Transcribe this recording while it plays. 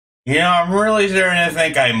You know, I'm really starting to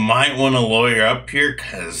think I might want to lawyer up here,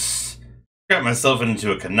 because I got myself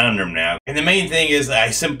into a conundrum now. And the main thing is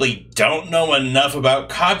I simply don't know enough about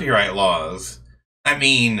copyright laws. I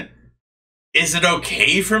mean, is it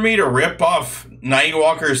okay for me to rip off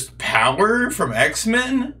Nightwalker's power from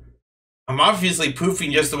X-Men? I'm obviously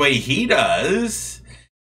poofing just the way he does.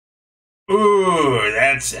 Ooh,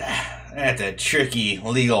 that's a tricky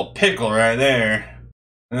legal pickle right there.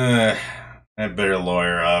 I better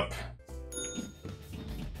lawyer up.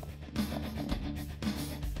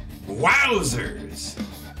 Wowzers!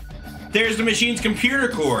 There's the machine's computer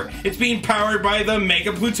core. It's being powered by the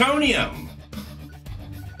Mega Plutonium.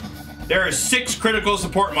 There are 6 critical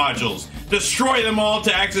support modules. Destroy them all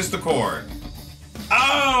to access the core.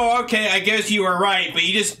 Oh, okay, I guess you were right, but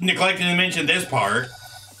you just neglected to mention this part.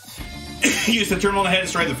 Use the terminal to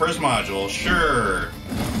destroy the first module. Sure.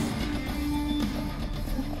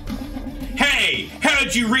 Hey,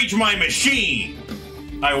 how'd you reach my machine?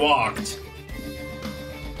 I walked.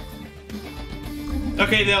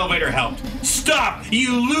 Okay, the elevator helped. Stop,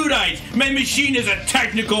 you Luddites! My machine is a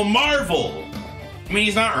technical marvel! I mean,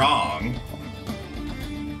 he's not wrong.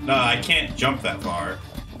 No, I can't jump that far.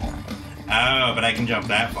 Oh, but I can jump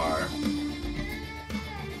that far.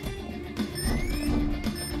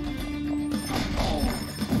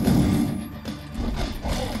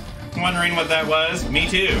 Wondering what that was? Me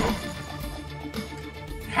too.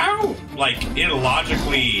 How, like,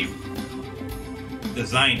 illogically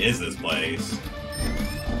designed is this place?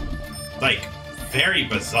 Like, very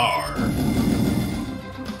bizarre.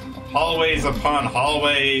 Hallways upon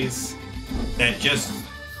hallways that just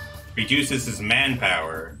reduces his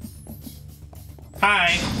manpower.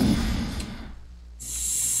 Hi.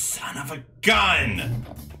 Son of a gun!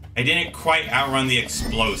 I didn't quite outrun the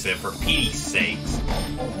explosive, for Pete's sakes.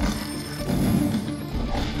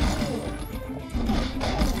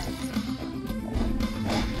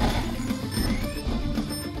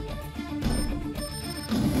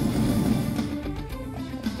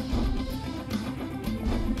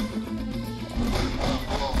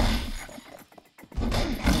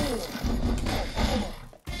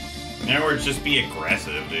 In other words, just be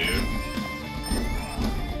aggressive, dude.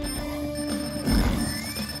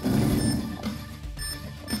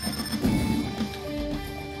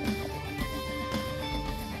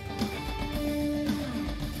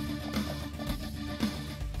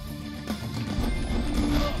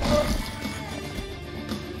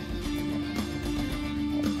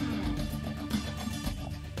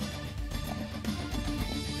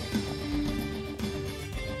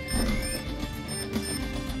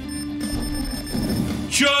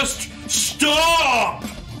 Just stop!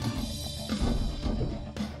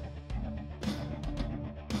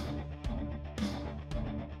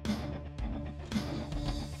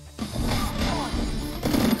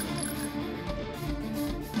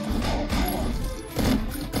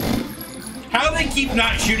 How do they keep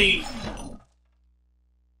not shooting?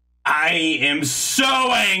 I am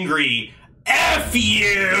so angry. F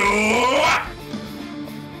you!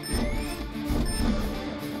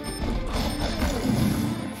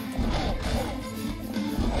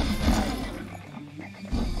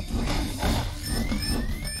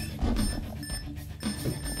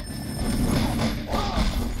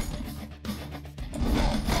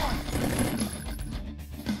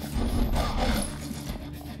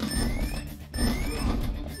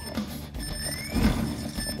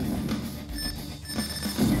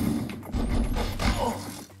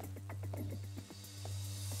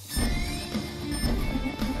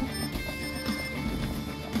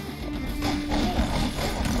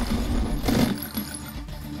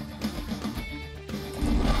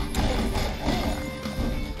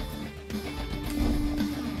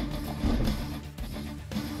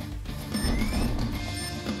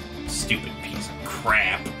 Stupid piece of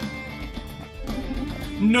crap.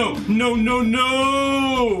 No, no, no,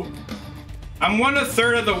 no! I'm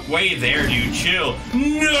 1/3 of the way there, dude. Chill.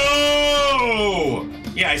 No!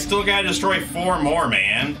 Yeah, I still gotta destroy 4 more,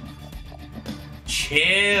 man.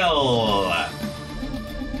 Chill.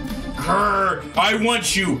 Grr, I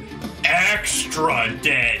want you extra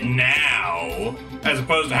dead now, as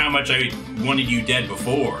opposed to how much I wanted you dead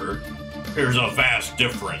before. There's a vast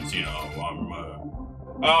difference, you know.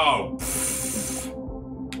 Oh.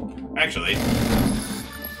 Actually.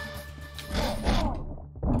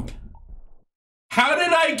 How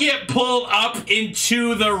did I get pulled up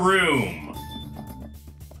into the room?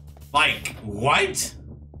 Like, what?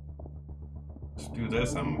 Let's do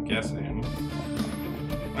this, I'm guessing.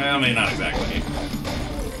 Well, maybe not exactly.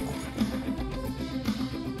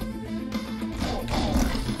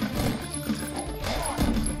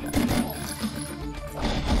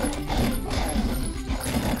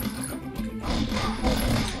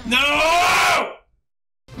 No!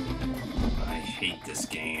 I hate this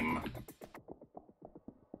game.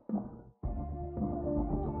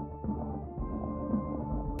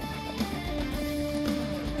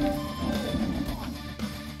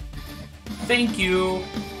 Thank you.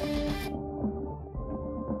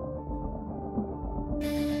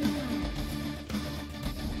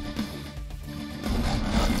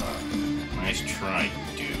 Nice try,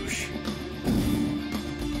 douche.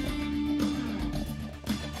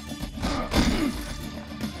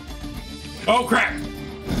 Oh, crap!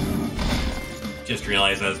 Just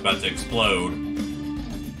realized I was about to explode.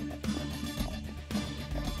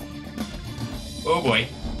 Oh, boy.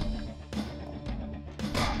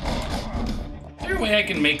 Is there a way I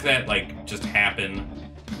can make that, like, just happen?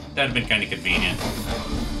 That'd have been kind of convenient.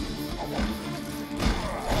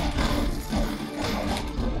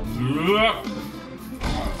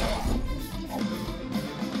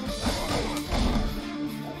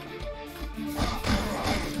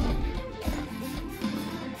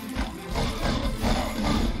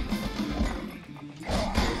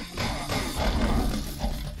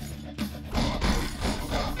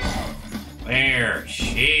 There,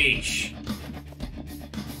 sheesh.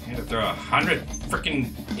 You had to throw 100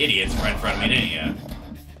 freaking idiots right in front of me, didn't you?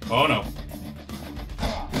 Oh no.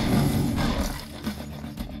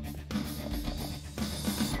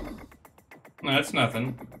 No, that's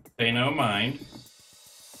nothing. Pay no mind.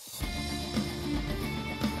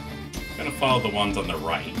 I'm gonna follow the ones on the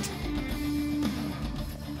right.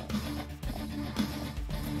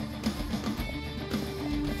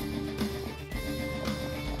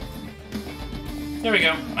 There we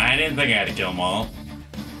go. I didn't think I had to kill them all.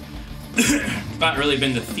 It's not really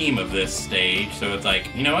been the theme of this stage, so it's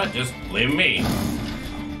like, you know what? Just leave me.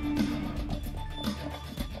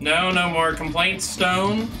 No, no more complaints,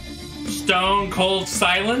 Stone. Stone cold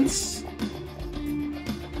silence.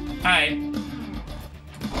 Hi.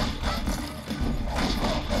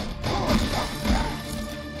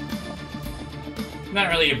 Not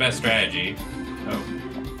really your best strategy. Oh.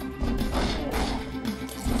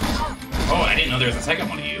 Oh, I didn't know there was a second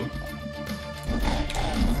one of you.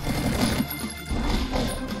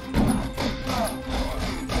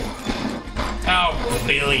 Oh,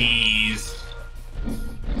 please.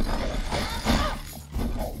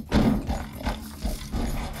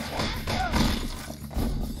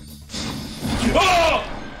 Oh!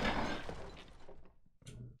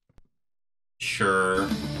 Sure.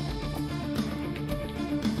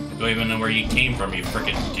 Don't even know where you came from, you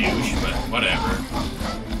frickin' douche, but whatever.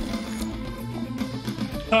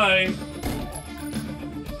 Hi.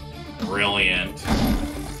 Brilliant.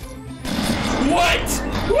 What?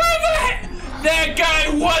 Where the heck? That guy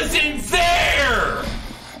wasn't there!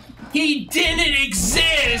 He didn't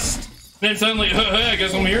exist! Then suddenly, I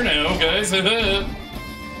guess I'm here now, guys.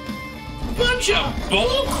 Bunch of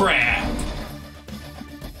bullcrap!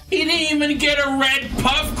 He didn't even get a red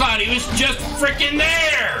puff cloud, he was just frickin'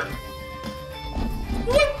 there!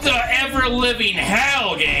 What the ever-living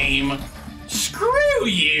hell, game? Screw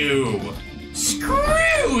you!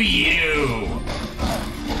 Screw you!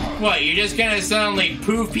 What, you're just gonna suddenly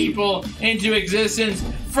poof people into existence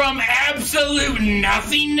from absolute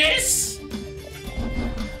nothingness?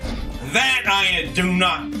 That I do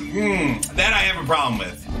not... that I have a problem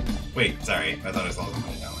with. Wait, sorry. I thought I saw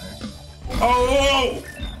something down there. Oh!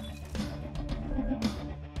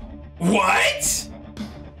 What?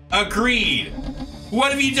 Agreed.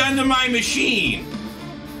 What have you done to my machine?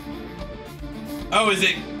 Oh, is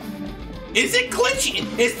it glitching?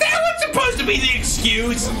 Is that what's supposed to be the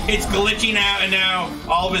excuse? It's glitching out and now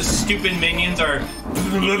all of his stupid minions are...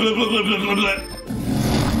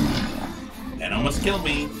 That almost killed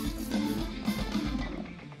me.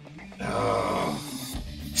 Oh.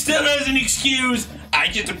 Still doesn't excuse. I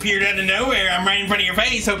just appeared out of nowhere. I'm right in front of your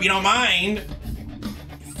face. Hope you don't mind.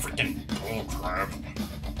 Freaking bullcrap.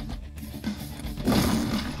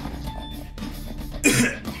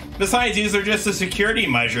 Besides, these are just the security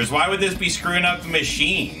measures. Why would this be screwing up the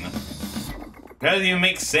machine? That doesn't even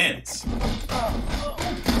make sense.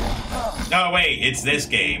 Oh, wait, it's this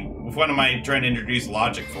game. What am I trying to introduce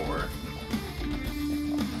logic for?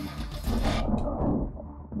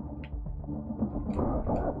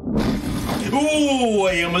 Ooh,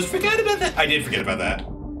 I almost forgot about that. I did forget about that,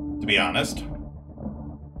 to be honest.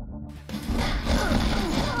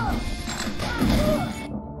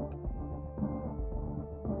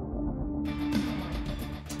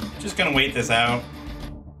 Just gonna wait this out.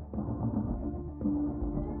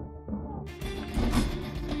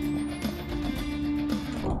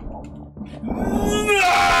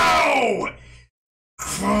 No!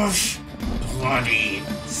 Crush body.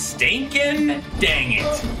 Stinkin' dang it.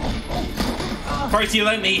 Of course, you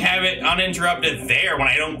let me have it uninterrupted there when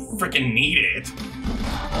I don't freaking need it.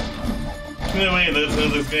 Anyway, that's how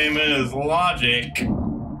this game is. Logic.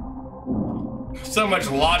 So much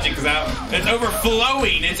logic is out. It's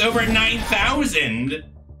overflowing. It's over 9,000.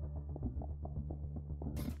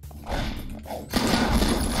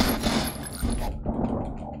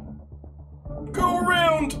 Go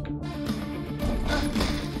around.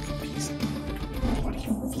 Piece of bloody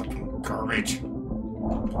flipping garbage.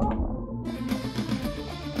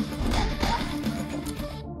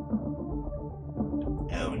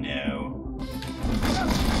 Oh no.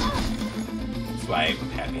 That's why I'm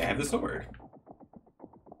happy I have the sword.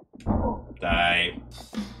 Die.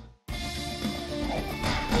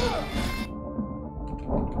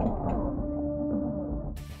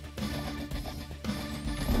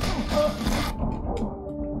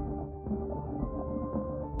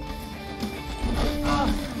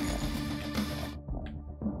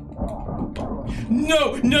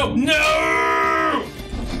 No, no, no!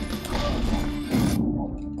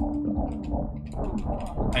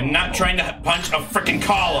 I'm not trying to punch a freaking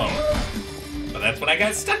column. But that's what I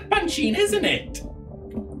got stuck punching, isn't it?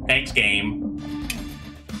 Thanks, game.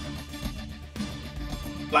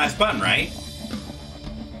 Last button, right?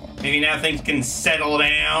 Maybe now things can settle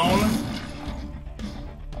down.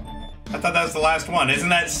 I thought that was the last one. Isn't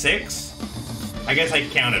that 6? I guess I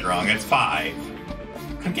counted wrong. It's 5.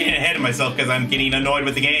 I'm getting ahead of myself because I'm getting annoyed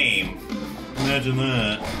with the game. Imagine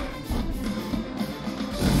that.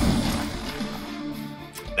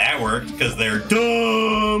 That worked because they're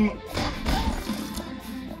dumb.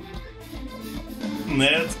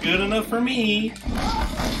 That's good enough for me.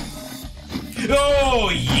 Oh,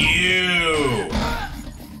 you!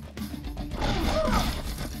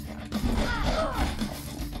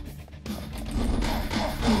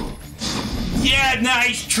 Yeah,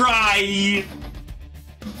 nice try!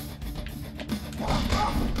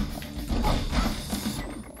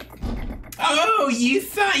 Oh, you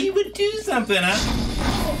thought you would do something, huh?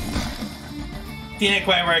 Didn't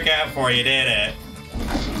quite work out for you, did it?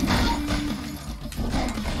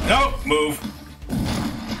 Nope, move.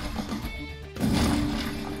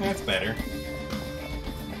 That's better.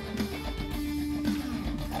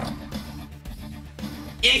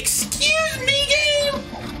 Excuse me, game?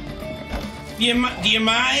 Do you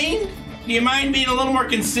mind? Do you mind being a little more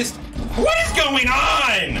consistent? What is going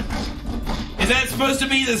on? Is that supposed to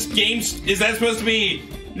be this game? Is that supposed to be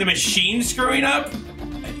the machine screwing up?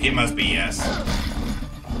 It must be, yes.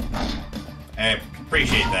 I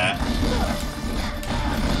appreciate that.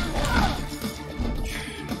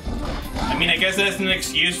 I mean, I guess that's an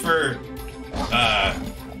excuse for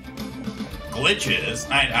glitches.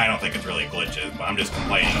 I don't think it's really glitches, but I'm just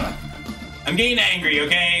complaining. I'm getting angry,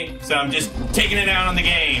 okay? So I'm just taking it out on the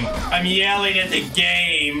game. I'm yelling at the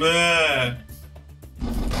game. Ugh.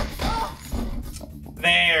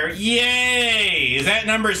 There, yay! Is that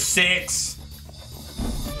number 6?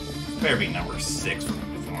 Better be number 6.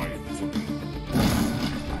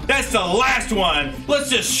 That's the last one! Let's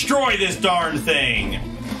destroy this darn thing!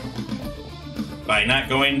 By not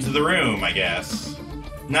going into the room, I guess.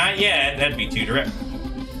 Not yet, that'd be too direct.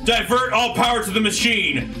 Divert all power to the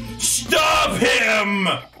machine! Stop him!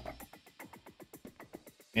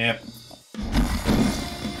 Yep.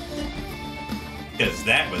 Because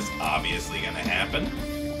that was obviously gonna happen.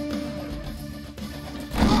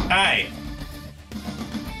 Hi.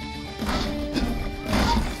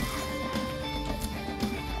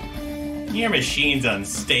 Your machine's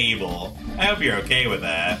unstable. I hope you're okay with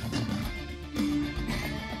that.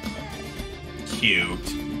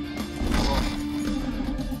 Cute.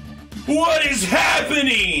 What is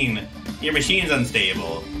happening? Your machine's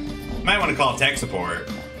unstable. Might want to call tech support.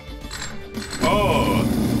 Oh.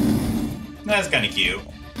 That's kind of cute.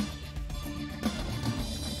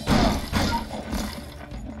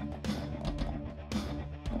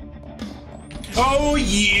 Oh,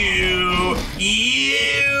 you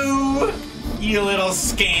little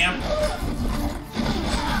scamp.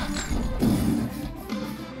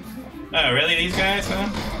 Oh, really? These guys, huh?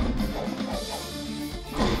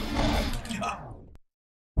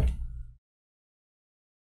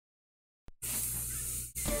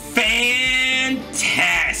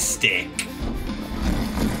 Fantastic.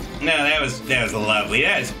 No, that was lovely.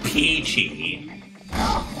 That is peachy.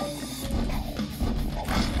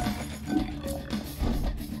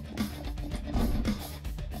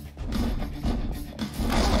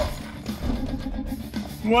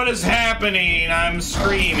 What is happening? I'm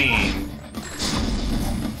screaming.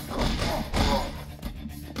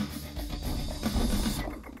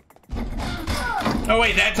 Oh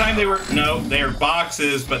wait, that time they were, no, they were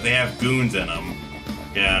boxes, but they have goons in them.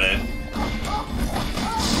 Got it.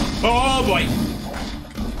 Oh boy.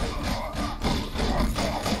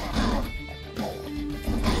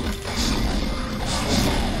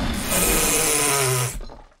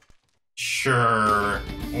 Sure,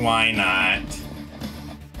 why not?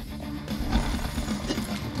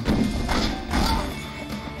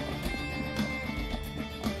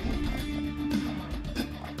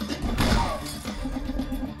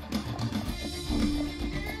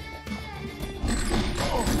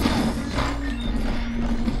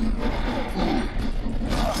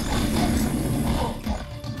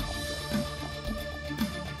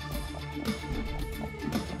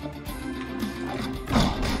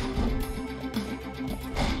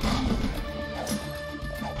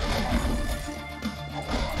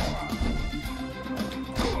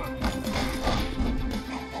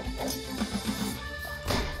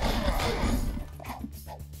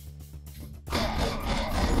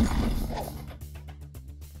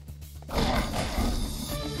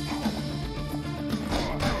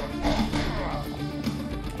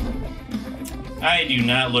 I do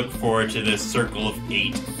not look forward to this circle of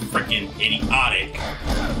 8 freaking idiotic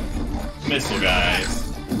missile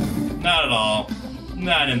guys. Not at all.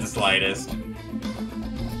 Not in the slightest.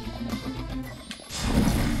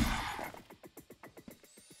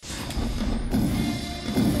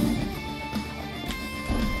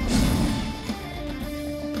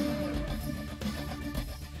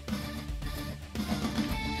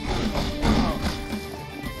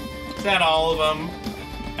 Is that all of them?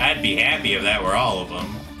 I'd be happy if that were all of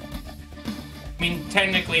them. I mean,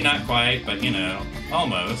 technically not quite, but you know,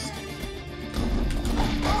 almost.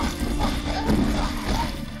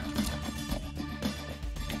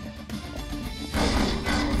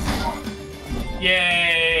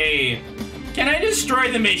 Yay! Can I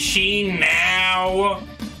destroy the machine now?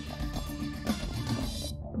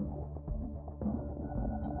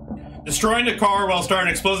 Destroying the car while starting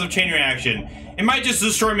an explosive chain reaction. It might just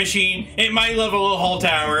destroy a machine. It might level a whole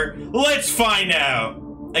tower. Let's find out.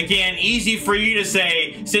 Again, easy for you to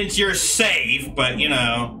say since you're safe, but you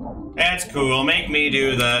know, that's cool. Make me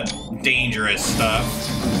do the dangerous stuff.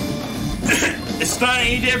 It's not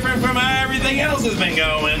any different from how everything else has been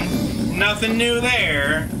going. Nothing new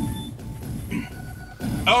there.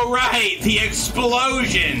 Oh right, the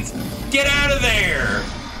explosions. Get out of there.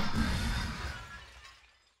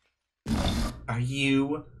 Are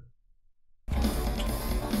you...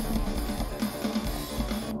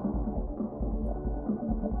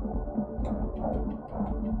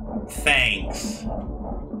 Thanks.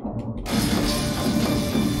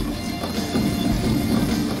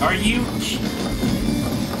 Are you...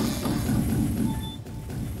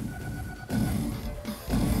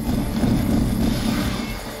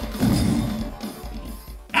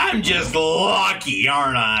 I'm just lucky,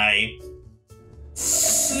 aren't I?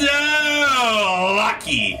 So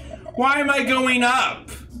lucky. Why am I going up?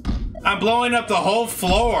 I'm blowing up the whole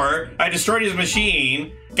floor. I destroyed his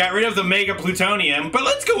machine. Got rid of the mega plutonium, but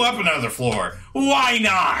let's go up another floor. Why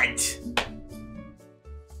not?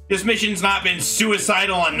 This mission's not been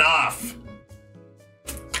suicidal enough.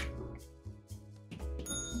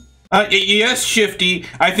 Yes, Shifty.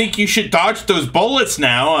 I think you should dodge those bullets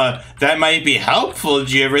now. That might be helpful.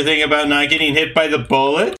 Did you ever think about not getting hit by the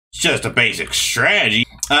bullet? It's just a basic strategy.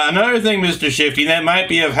 Another thing, Mr. Shifty, that might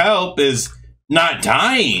be of help is not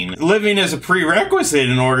dying. Living is a prerequisite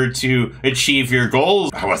in order to achieve your goals.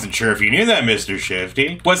 I wasn't sure if you knew that, Mr.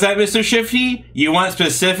 Shifty. What's that, Mr. Shifty? You want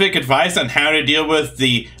specific advice on how to deal with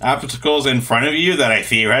the obstacles in front of you that I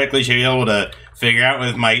theoretically should be able to figure out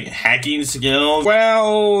with my hacking skills?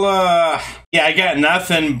 Well, yeah, I got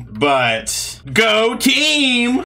nothing but go team!